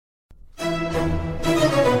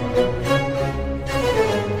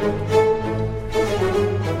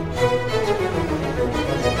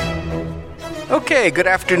Okay, good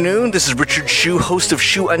afternoon. This is Richard Hsu, host of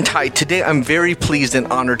Hsu Untied. Today, I'm very pleased and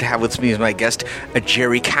honored to have with me as my guest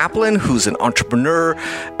Jerry Kaplan, who's an entrepreneur,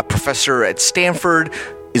 a professor at Stanford,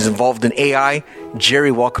 is involved in AI.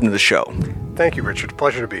 Jerry, welcome to the show. Thank you, Richard.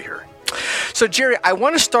 Pleasure to be here. So, Jerry, I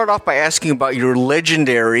want to start off by asking about your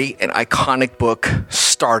legendary and iconic book,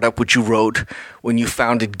 Startup, which you wrote when you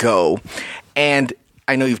founded Go. And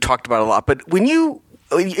I know you've talked about it a lot, but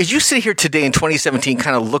as you sit here today in 2017,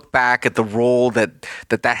 kind of look back at the role that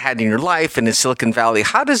had in your life and in Silicon Valley,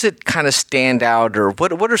 how does it kind of stand out, or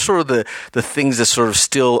what are sort of the things that sort of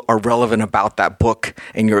still are relevant about that book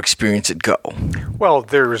and your experience at Go? Well,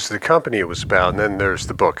 there's the company it was about, and then there's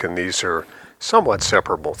the book, and these are somewhat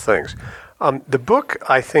separable things. The book,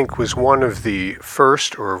 I think, was one of the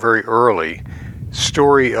first or very early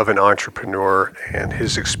story of an entrepreneur and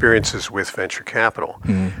his experiences with venture capital.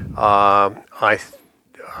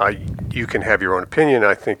 You can have your own opinion.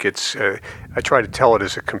 I think I try to tell it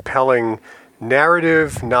as a compelling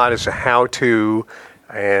narrative, not as a how-to,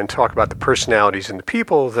 and talk about the personalities and the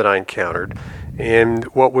people that I encountered, and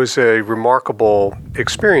what was a remarkable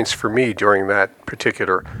experience for me during that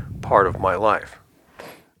particular part of my life.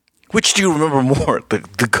 Which do you remember more?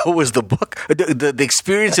 The Go was the book, the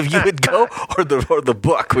experience of you at Go, or the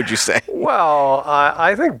book? Would you say? Well,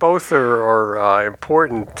 I think both are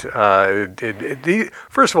important.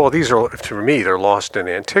 First of all, these are, to me, they're lost in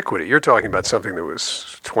antiquity. You're talking about something that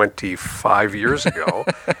was 25 years ago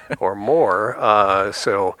or more,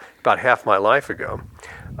 so about half my life ago.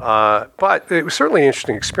 But it was certainly an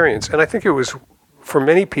interesting experience, and I think it was, for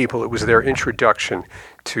many people, it was their introduction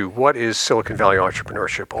to what is Silicon Valley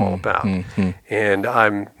entrepreneurship all about.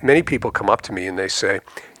 And many people come up to me and they say,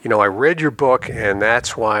 I read your book and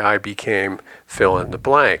that's why I became fill in the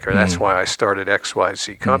blank, or that's why I started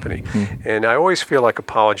XYZ company. And I always feel like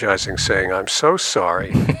apologizing, saying, I'm so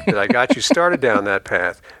sorry that I got you started down that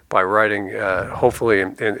path by writing, hopefully,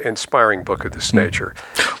 an inspiring book of this nature.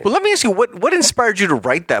 Well, let me ask you, what inspired you to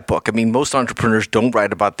write that book? I mean, most entrepreneurs don't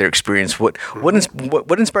write about their experience. What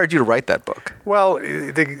inspired you to write that book? Well,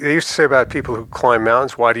 they used to say about people who climb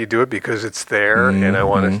mountains, why do you do it? Because it's there, and I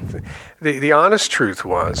want to. The honest truth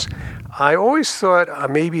was, I always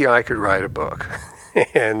thought maybe I could write a book.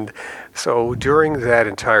 And so during that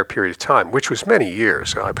entire period of time, which was many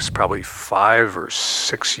years, I was probably 5 or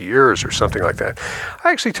 6 years or something like that,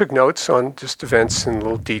 I actually took notes on just events and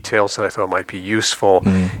little details that I thought might be useful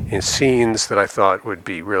in scenes that I thought would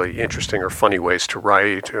be really interesting or funny ways to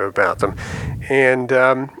write about them. And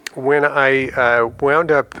when I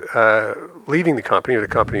wound up leaving the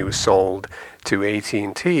company was sold to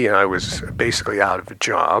AT&T, and I was basically out of a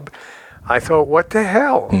job, I thought, what the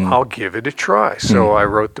hell? I'll give it a try. So I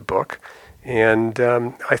wrote the book, and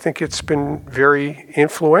I think it's been very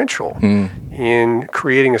influential in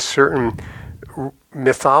creating a certain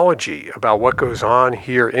mythology about what goes on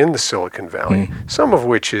here in the Silicon Valley, some of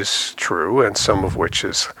which is true and some of which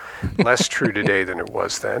is less true today than it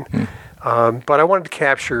was then. But I wanted to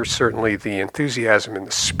capture certainly the enthusiasm and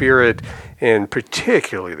the spirit, and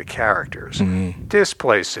particularly the characters. This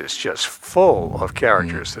place is just full of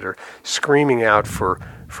characters that are screaming out for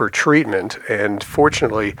treatment, and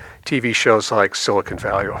fortunately, TV shows like Silicon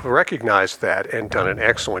Valley have recognized that and done an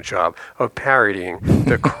excellent job of parodying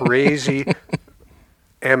the crazy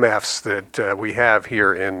MFs that we have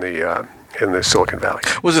here in the Silicon Valley.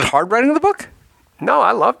 Was it hard writing the book? No,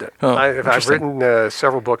 I loved it. Oh, I've written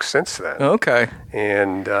several books since then. Okay.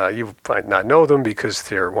 And you might not know them because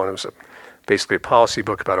one was basically a policy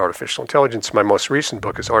book about artificial intelligence. My most recent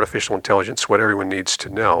book is Artificial Intelligence, What Everyone Needs to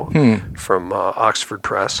Know, from Oxford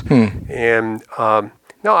Press. And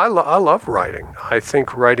no, I love writing. I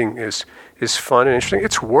think writing is fun and interesting.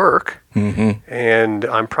 It's work, and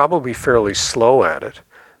I'm probably fairly slow at it.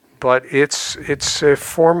 But it's an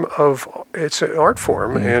art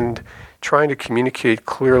form, and trying to communicate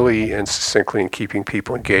clearly and succinctly and keeping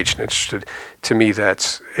people engaged and interested. To me,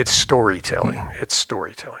 it's storytelling. It's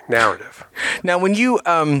storytelling, narrative. Now, when you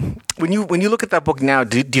look at that book now,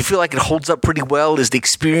 do you feel like it holds up pretty well? Is the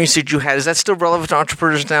experience that you had, is that still relevant to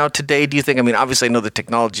entrepreneurs now today? Do you think? I mean, obviously, I know the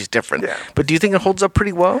technology is different, but do you think it holds up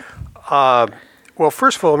pretty well? Well,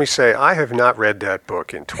 first of all, let me say, I have not read that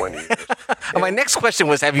book in 20 years. My next question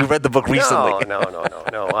was, have you read the book recently?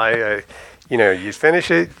 No. You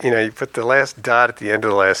finish it, you put the last dot at the end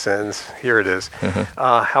of the last sentence. Here it is.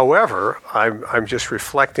 However, I'm just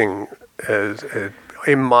reflecting as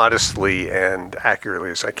immodestly and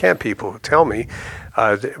accurately as I can. People who tell me,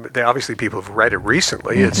 they obviously people have read it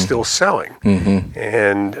recently. It's still selling.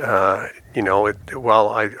 And,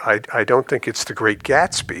 I don't think it's The Great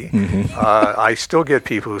Gatsby. I still get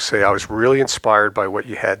people who say, I was really inspired by what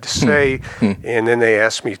you had to say, and then they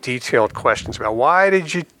ask me detailed questions about why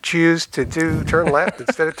did you choose to turn left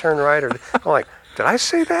instead of turn right? Or I'm like, did I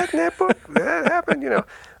say that in that book? Did that happen?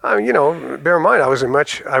 Bear in mind,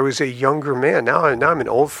 I was a younger man. Now I'm an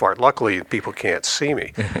old fart. Luckily, people can't see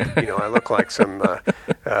me. I look like some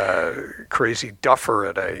crazy duffer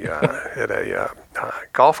at a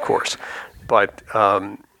golf course. But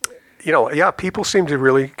people seem to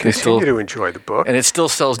really continue to enjoy the book, and it still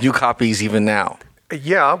sells new copies even now.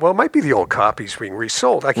 Yeah, well, it might be the old copies being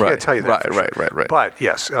resold. I can't tell you that. Right. But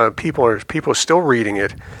yes, people are still reading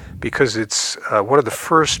it because it's one of the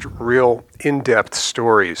first real in-depth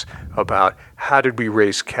stories about how did we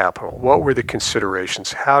raise capital, what were the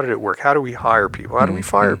considerations, how did it work, how do we hire people, how do we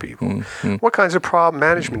fire people, what kinds of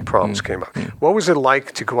management problems came up, what was it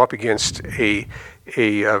like to go up against a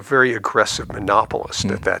very aggressive monopolist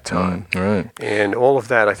at that time. Right. And all of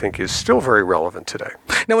that, I think, is still very relevant today.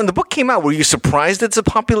 Now, when the book came out, were you surprised at its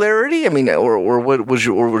popularity? I mean, or what was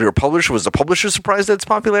your publisher? Was the publisher surprised at its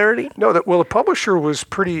popularity? No, the publisher was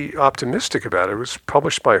pretty optimistic about it. It was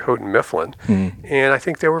published by Houghton Mifflin, and I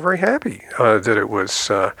think they were very happy that it was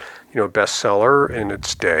a bestseller in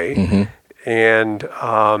its day. And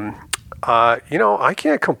I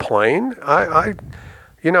can't complain. I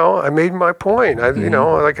made my point.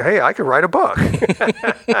 Hey, I could write a book.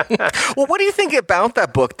 Well, what do you think about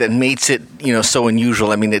that book that makes it, so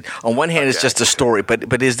unusual? I mean, on one hand, it's just a story,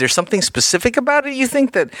 but is there something specific about it you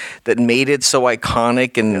think that made it so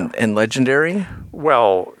iconic and legendary?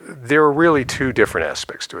 Well, there are really two different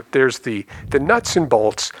aspects to it. There's the nuts and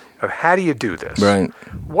bolts of how do you do this? Right.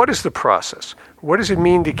 What is the process? What does it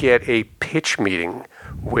mean to get a pitch meeting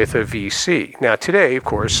with a VC? Now, today, of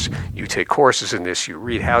course, you take courses in this, you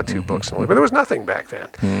read how-to books, and all that, but there was nothing back then.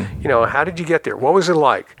 How did you get there? What was it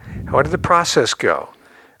like? How did the process go?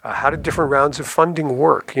 How did different rounds of funding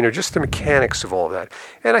work? Just the mechanics of all of that.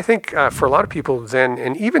 And I think for a lot of people then,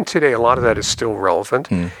 and even today, a lot of that is still relevant.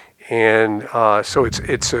 And so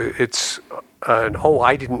it's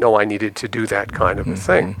I didn't know I needed to do that kind of a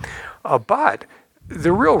thing. But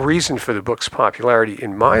the real reason for the book's popularity,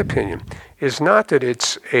 in my opinion, is not that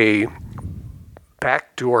it's a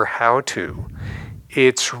backdoor how-to.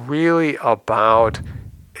 It's really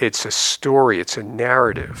it's a story, it's a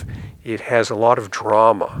narrative. It has a lot of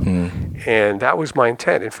drama. And that was my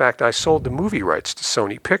intent. In fact, I sold the movie rights to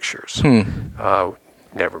Sony Pictures.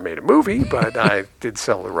 Never made a movie, but I did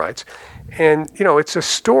sell the rights. And, it's a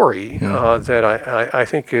story that I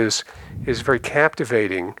think is very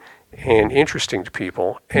captivating and interesting to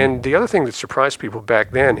people. And the other thing that surprised people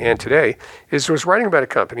back then and today is I was writing about a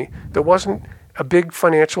company that wasn't a big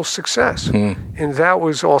financial success. And that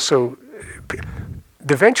was also,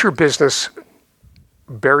 the venture business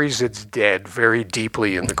buries its dead very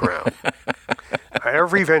deeply in the ground.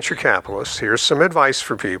 Every venture capitalist, here's some advice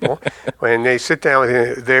for people, when they sit down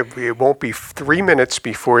with you, it won't be 3 minutes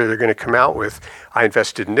before they're going to come out with, I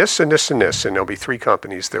invested in this and this and this, and there'll be 3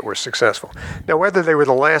 companies that were successful. Now, whether they were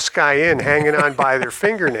the last guy in hanging on by their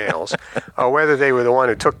fingernails, or whether they were the one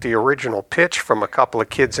who took the original pitch from a couple of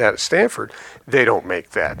kids out of Stanford, they don't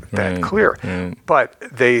make that clear. But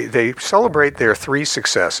they celebrate their 3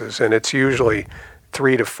 successes, and it's usually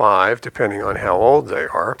 3 to 5, depending on how old they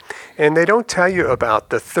are. And they don't tell you about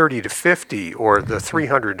the 30 to 50 or the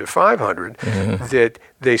 300 to 500 that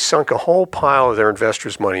they sunk a whole pile of their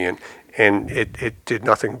investors' money in, and it did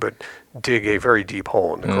nothing but dig a very deep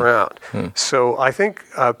hole in the ground. So I think,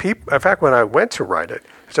 in fact, when I went to write it,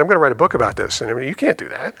 I said, I'm going to write a book about this. And I mean, you can't do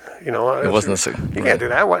that. It wasn't you can't do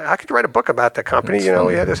that. How could you write a book about the company?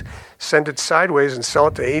 We had to send it sideways and sell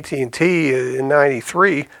it to AT&T in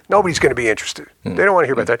 93. Nobody's going to be interested. They don't want to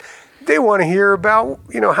hear about that. They want to hear about,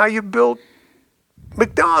 how you built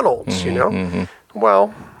McDonald's,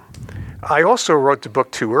 Well, I also wrote the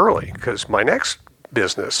book too early because my next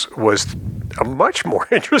business was a much more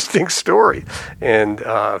interesting story and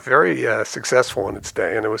very successful in its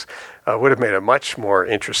day. And it would have made a much more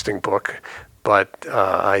interesting book, but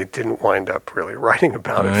I didn't wind up really writing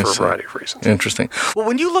about it for a variety of reasons. Interesting. Well,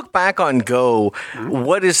 when you look back on Go,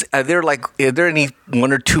 are there any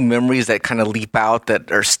 1 or 2 memories that kind of leap out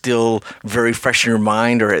that are still very fresh in your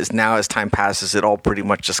mind, or as time passes, it all pretty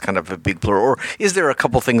much just kind of a big blur? Or is there a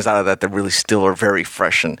couple things out of that really still are very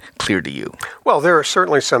fresh and clear to you? Well, there are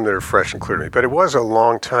certainly some that are fresh and clear to me, but it was a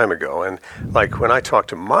long time ago. And when I talk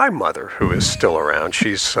to my mother, who is still around,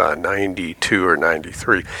 she's 92 or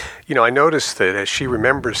 93, I noticed that as she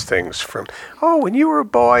remembers things from, when you were a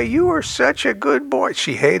boy, you were such a good boy.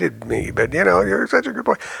 She hated me, but, you're such a good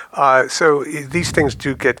boy. So these things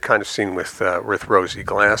do get kind of seen with rosy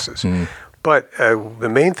glasses. But the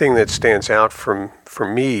main thing that stands out for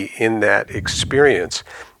me in that experience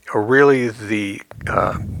are really the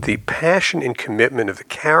passion and commitment of the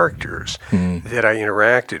characters that I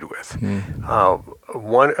interacted with.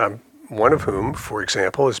 One of whom, for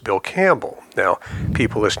example, is Bill Campbell. Now,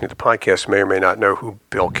 people listening to the podcast may or may not know who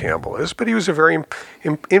Bill Campbell is, but he was a very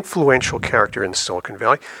influential character in Silicon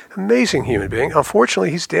Valley. Amazing human being.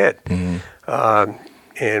 Unfortunately, he's dead.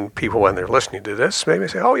 And people, when they're listening to this, maybe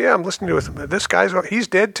say, "Oh yeah, I'm listening to it. This he's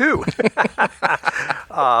dead too."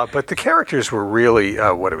 But the characters were really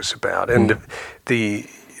what it was about, and the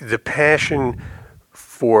passion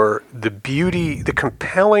for the beauty, the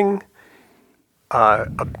compelling,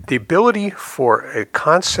 the ability for a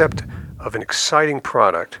concept of an exciting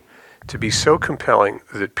product to be so compelling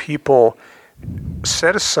that people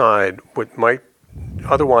set aside what might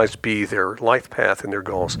otherwise be their life path and their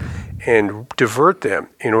goals and divert them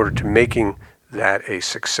in order to making that a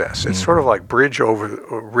success. It's sort of like bridge over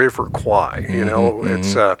River Kwai,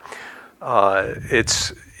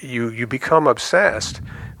 it's you become obsessed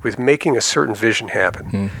with making a certain vision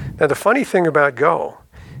happen. Now the funny thing about Go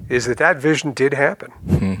is that vision did happen.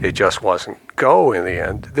 It just wasn't Go in the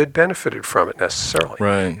end that benefited from it necessarily.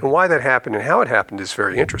 Right. And why that happened and how it happened is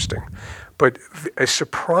very interesting. But a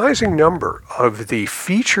surprising number of the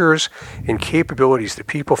features and capabilities that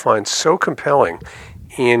people find so compelling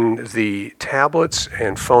in the tablets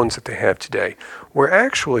and phones that they have today were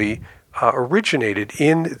actually originated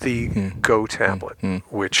in the Go tablet,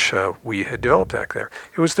 which we had developed back there.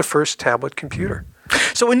 It was the first tablet computer.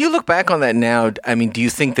 So when you look back on that now, I mean, do you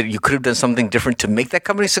think that you could have done something different to make that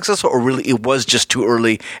company successful, or really it was just too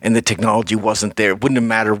early and the technology wasn't there? It wouldn't have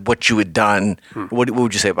mattered what you had done. What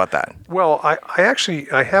would you say about that? Well, I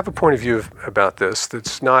have a point of view about this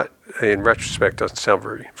that's not, in retrospect, doesn't sound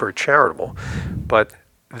very, very charitable, but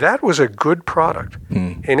that was a good product,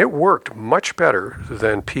 and it worked much better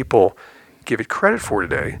than people give it credit for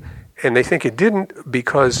today, and they think it didn't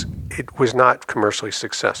because it was not commercially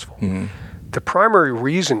successful. The primary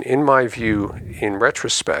reason, in my view, in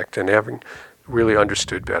retrospect, and having really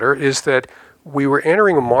understood better, is that we were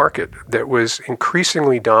entering a market that was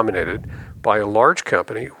increasingly dominated by a large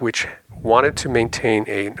company which wanted to maintain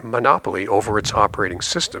a monopoly over its operating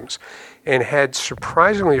systems and had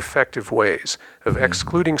surprisingly effective ways of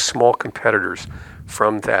excluding small competitors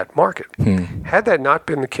from that market. Had that not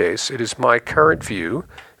been the case, it is my current view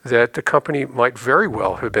that the company might very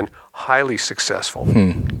well have been highly successful.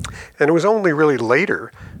 And it was only really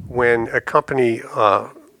later when a company,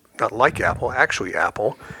 not like Apple, actually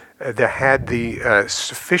Apple, that had the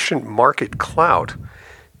sufficient market clout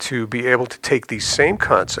to be able to take these same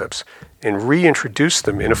concepts and reintroduce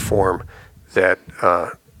them in a form that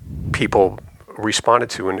people responded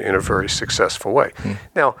to in a very successful way.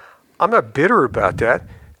 Now, I'm not bitter about that.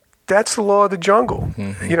 That's the law of the jungle.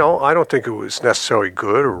 I don't think it was necessarily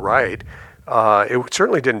good or right. It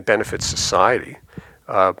certainly didn't benefit society,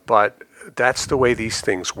 but that's the way these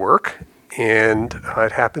things work, and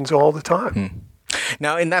it happens all the time.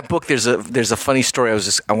 Now, in that book, there's a funny story.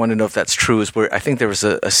 I want to know if that's true. Is where I think there was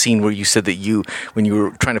a scene where you said that when you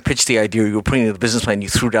were trying to pitch the idea, you were putting in the business plan, you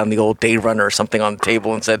threw down the old day runner or something on the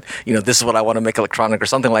table and said, this is what I want to make electronic or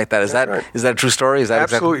something like that. Is that a true story? Is that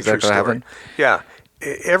absolutely exactly, true what story? Happened? Yeah.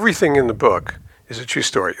 Everything in the book is a true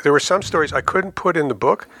story. There were some stories I couldn't put in the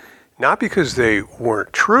book, not because they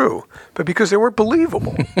weren't true, but because they weren't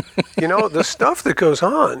believable. The stuff that goes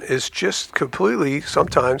on is just completely,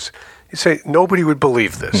 sometimes you say, nobody would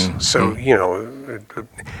believe this. So,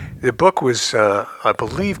 the book was, I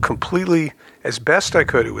believe, completely, as best I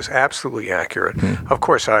could, it was absolutely accurate. Of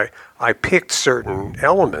course, I picked certain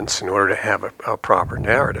elements in order to have a proper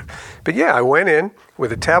narrative. But yeah, I went in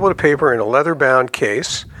with a tablet of paper in a leather-bound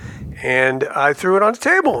case, and I threw it on the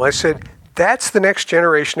table. I said, that's the next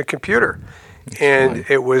generation of computer. And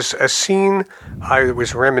it was a scene I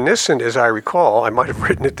was reminiscent, as I recall. I might have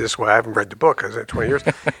written it this way. I haven't read the book. I was at 20 years.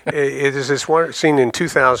 It is this one scene in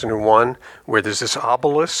 2001 where there's this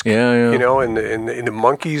obelisk, and the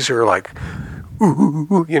monkeys are like,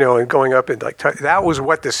 ooh, and going up and that was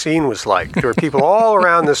what the scene was like. There were people all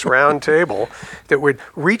around this round table that would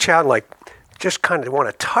reach out and just kind of want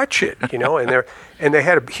to touch it, and they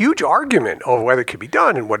had a huge argument over whether it could be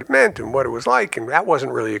done and what it meant and what it was like, and that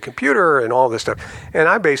wasn't really a computer and all this stuff. And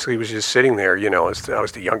I basically was just sitting there, I was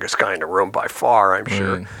the youngest guy in the room by far, I'm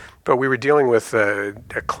sure, But we were dealing with a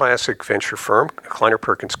classic venture firm, Kleiner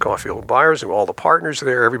Perkins Caulfield Byers, and all the partners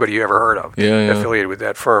there, everybody you ever heard of affiliated with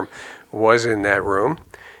that firm was in that room.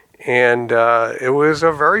 And it was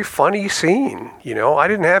a very funny scene. I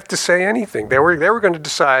didn't have to say anything. They were going to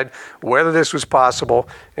decide whether this was possible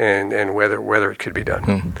and whether it could be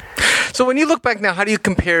done. So when you look back now, how do you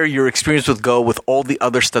compare your experience with Go with all the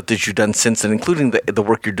other stuff that you've done since, and including the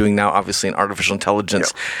work you're doing now, obviously in artificial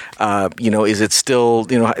intelligence? Is it still,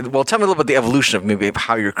 well, tell me a little about the evolution of maybe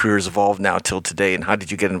how your career has evolved now till today, and how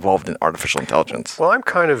did you get involved in artificial intelligence? Well, I'm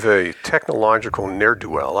kind of a technological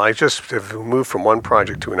ne'er-do-well. I just have moved from one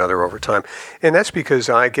project to another over time, and that's because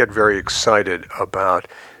I get very excited about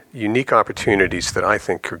unique opportunities that I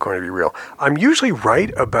think are going to be real. I'm usually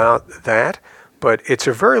right about that, but it's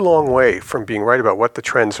a very long way from being right about what the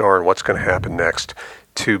trends are and what's going to happen next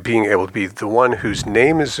to being able to be the one whose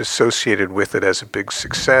name is associated with it as a big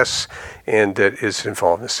success and that is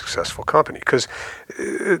involved in a successful company. Because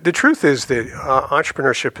the truth is that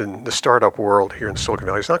entrepreneurship in the startup world here in Silicon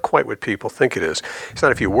Valley is not quite what people think it is. It's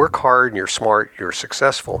not if you work hard and you're smart, you're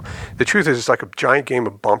successful. The truth is it's like a giant game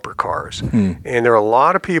of bumper cars. And there are a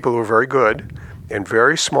lot of people who are very good and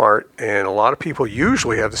very smart, and a lot of people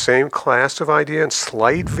usually have the same class of idea and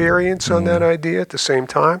slight variance on that idea at the same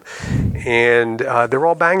time, and they're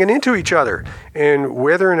all banging into each other. And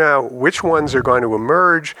whether or not which ones are going to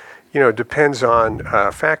emerge, depends on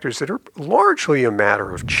factors that are largely a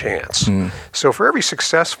matter of chance. So for every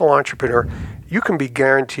successful entrepreneur, you can be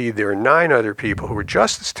guaranteed there are 9 other people who are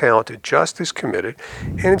just as talented, just as committed,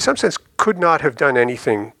 and in some sense could not have done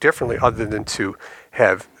anything differently other than to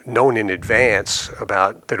have known in advance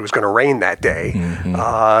about that it was going to rain that day,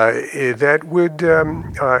 that would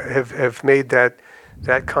have made that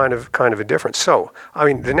kind of a difference. So,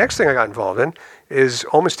 the next thing I got involved in is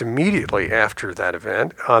almost immediately after that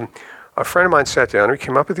event, a friend of mine sat down and we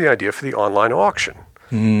came up with the idea for the online auction.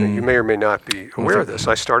 You may or may not be aware of this.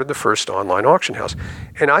 I started the first online auction house,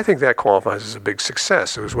 and I think that qualifies as a big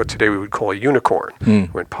success. It was what today we would call a unicorn.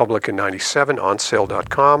 Went public in '97,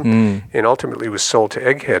 onsale.com, and ultimately was sold to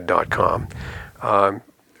egghead.com.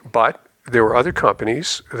 But there were other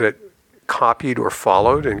companies that copied or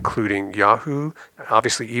followed, including Yahoo,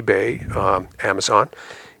 obviously eBay, Amazon,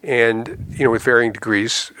 and with varying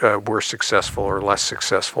degrees were successful or less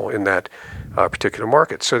successful in that particular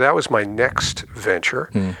market. So that was my next venture.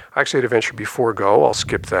 I actually had a venture before Go. I'll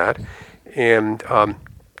skip that. And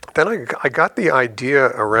then I got the idea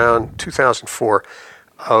around 2004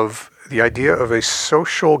 of the idea of a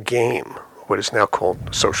social game, what is now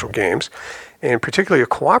called social games, and particularly a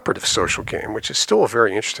cooperative social game, which is still a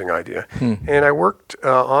very interesting idea. And I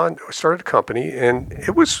started a company, and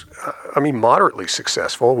it was, moderately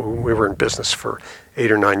successful. We were in business for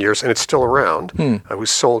 8 or 9 years, and it's still around. I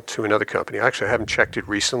was sold to another company. Actually, I haven't checked it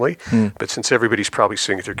recently, but since everybody's probably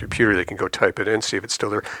sitting at their computer, they can go type it in, see if it's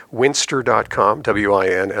still there. Winster.com,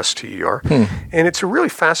 Winster. And it's a really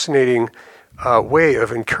fascinating way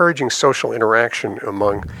of encouraging social interaction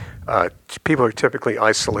among people who are typically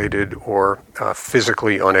isolated or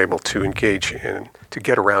physically unable to engage in, to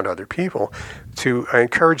get around other people, to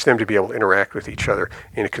encourage them to be able to interact with each other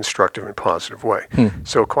in a constructive and positive way.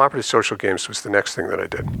 So cooperative social games was the next thing that I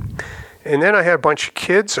did. And then I had a bunch of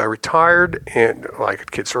kids. I retired, and I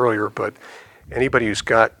had kids earlier, but anybody who's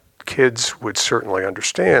got kids would certainly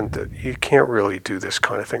understand that you can't really do this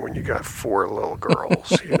kind of thing when you got 4 little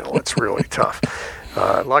girls. It's really tough.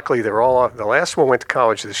 Luckily, they're all the last one went to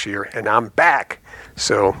college this year, and I'm back.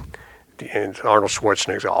 So, and Arnold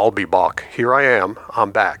Schwarzenegger said, "I'll be back. Here I am.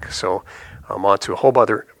 I'm back." So, I'm on to a whole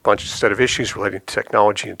other set of issues relating to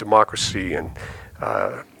technology and democracy and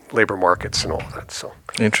labor markets and all of that. So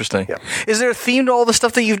interesting. Yeah. Is there a theme to all the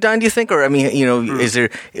stuff that you've done, do you think? Or, is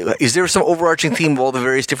there some overarching theme of all the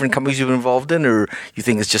various different companies you've been involved in? Or you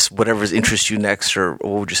think it's just whatever's interests you next? Or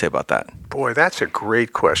what would you say about that? Boy, that's a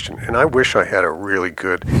great question. And I wish I had a really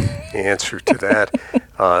good answer to that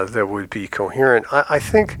that would be coherent. I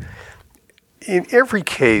think in every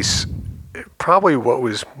case, probably what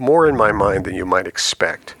was more in my mind than you might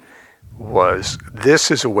expect was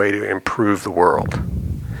this is a way to improve the world.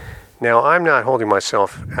 Now, I'm not holding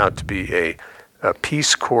myself out to be a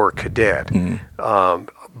Peace Corps cadet,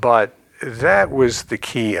 but that was the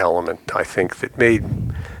key element, I think, that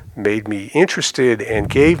made me interested and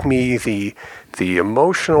gave me the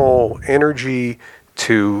emotional energy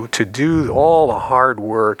to do all the hard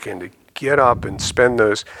work and to get up and spend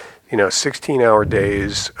those 16-hour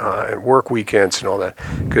days and work weekends and all that,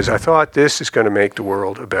 because I thought this is going to make the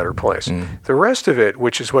world a better place. The rest of it,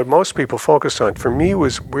 which is what most people focus on, for me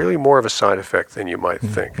was really more of a side effect than you might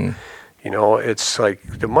think. It's like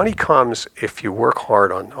the money comes if you work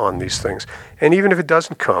hard on these things. And even if it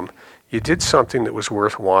doesn't come, you did something that was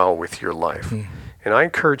worthwhile with your life. And I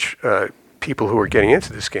encourage people who are getting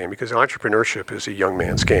into this game, because entrepreneurship is a young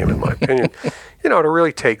man's game, in my opinion, to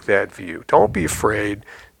really take that view. Don't be afraid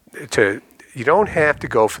you don't have to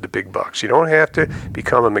go for the big bucks. You don't have to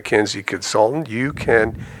become a McKinsey consultant. You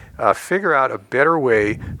can figure out a better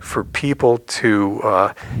way for people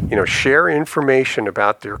to, share information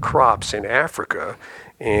about their crops in Africa.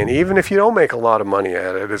 And even if you don't make a lot of money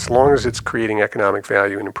at it, as long as it's creating economic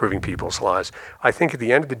value and improving people's lives, I think at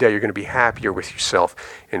the end of the day, you're going to be happier with yourself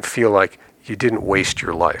and feel like you didn't waste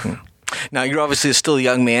your life. Now, you're obviously still a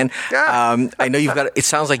young man. I know it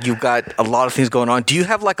sounds like you've got a lot of things going on. Do you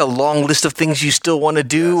have like a long list of things you still want to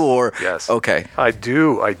do? Yes. Okay. I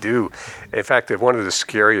do. In fact, one of the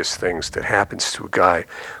scariest things that happens to a guy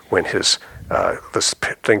when this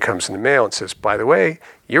thing comes in the mail and says, by the way,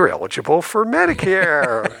 you're eligible for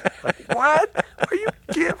Medicare. Like, what? Are you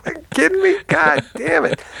kidding me? God damn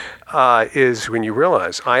it. Is when you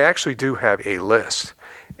realize I actually do have a list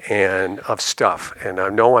of stuff, and I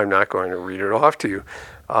know I'm not going to read it off to you.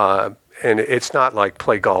 And it's not like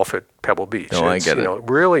play golf at Pebble Beach. No, I get it.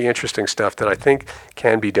 Really interesting stuff that I think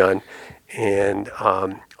can be done. And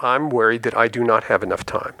I'm worried that I do not have enough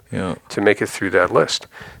time to make it through that list.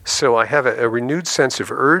 So I have a renewed sense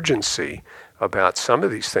of urgency about some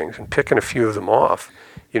of these things, and picking a few of them off.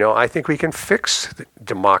 I think we can fix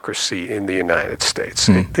democracy in the United States.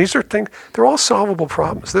 These are things, they're all solvable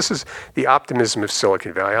problems. This is the optimism of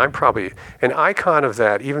Silicon Valley. I'm probably an icon of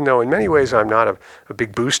that, even though in many ways I'm not a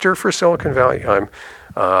big booster for Silicon Valley. I'm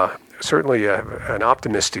certainly an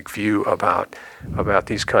optimistic view about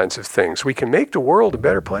these kinds of things. We can make the world a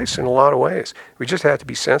better place in a lot of ways. We just have to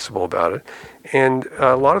be sensible about it. And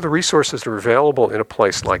a lot of the resources that are available in a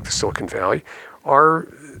place like the Silicon Valley are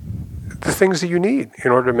the things that you need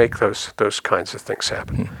in order to make those kinds of things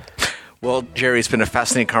happen. Well, Jerry, it's been a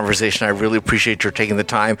fascinating conversation. I really appreciate your taking the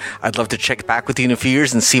time. I'd love to check back with you in a few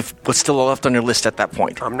years and see what's still left on your list at that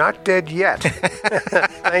point. I'm not dead yet.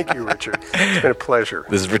 Thank you, Richard. It's been a pleasure.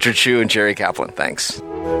 This is Richard Hsu and Jerry Kaplan. Thanks.